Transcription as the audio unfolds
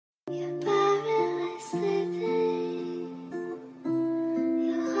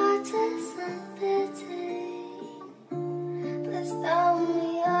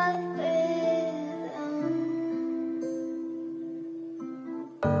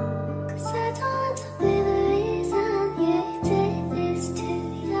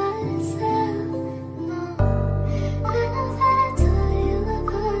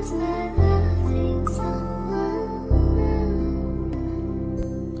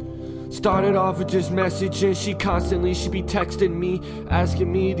Started off with just messaging, she be texting me, asking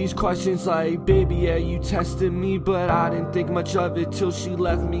me these questions like, baby, yeah, you tested me. But I didn't think much of it till she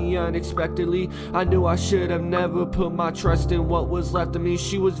left me unexpectedly. I knew I should have never put my trust in what was left of me.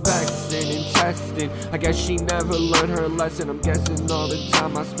 She was vexing and testing, I guess she never learned her lesson. I'm guessing all the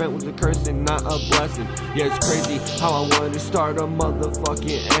time I spent was a curse and not a blessing. Yeah, it's crazy how I wanted to start a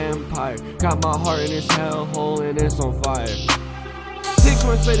motherfucking empire. Got my heart in this hellhole and it's on fire. 6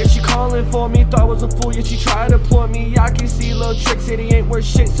 months later, she calling for me. Thought I was a fool, yet she tried to employ me. I can see little tricks, it ain't worth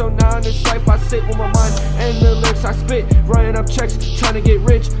shit. So now in this life, I sit with my mind and the lyrics I spit, running up checks, trying to get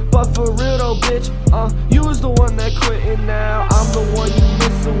rich. But for real though, bitch, you was the one that quitting now. I'm the one you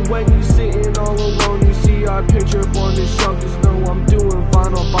missing when you sitting all alone. You see our picture up on this shelf, just know I'm doing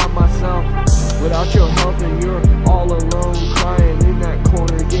fine all by myself. Without your help and you're all alone, crying in that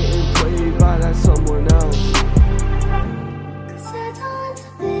corner, getting played by that someone else.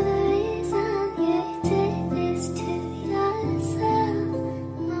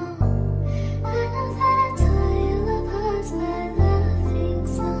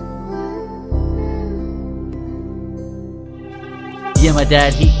 Yeah, my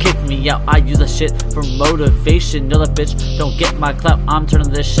dad, he kicked me out. I use that shit for motivation. No, that bitch don't get my clout. I'm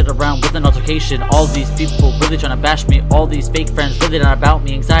turning this shit around with an altercation. All these people really trying to bash me. All these fake friends really not about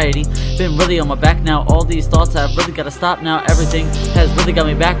me. Anxiety been really on my back now. All these thoughts have really gotta stop now. Everything has really got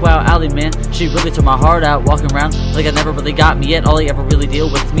me back. Wow, Allie, man, she really took my heart out. Walking around like I never really got me yet. All I ever really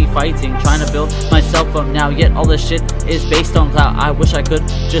deal with is me fighting, trying to build myself up now. Yet all this shit is based on clout. I wish I could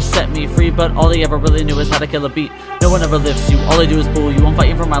just set me free, but all they ever really knew is how to kill a beat. No one ever lifts you, all they do is pull you. I'm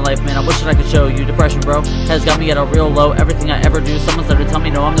fighting for my life, man, I wish that I could show you. Depression, bro, has got me at a real low. Everything I ever do, someone's there to tell me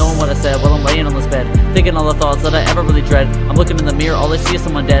no. I'm knowing what I said while I'm laying on this bed, thinking all the thoughts that I ever really dread. I'm looking in the mirror, all I see is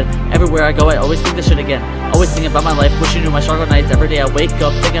someone dead. Everywhere I go, I always think this shit again. Always thinking about my life, wishing you my struggle nights. Every day I wake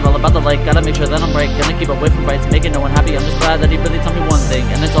up, thinking all about the light. Gotta make sure that I'm right, gonna keep away from fights, making no one happy. I'm just glad that he really told me one thing,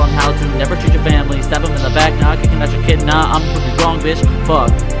 and it's on how to never treat your family. Stab him in the back, now kicking at your kid. Nah, I'm pretty wrong, bitch, fuck,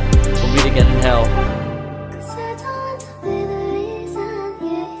 we'll meet again in hell.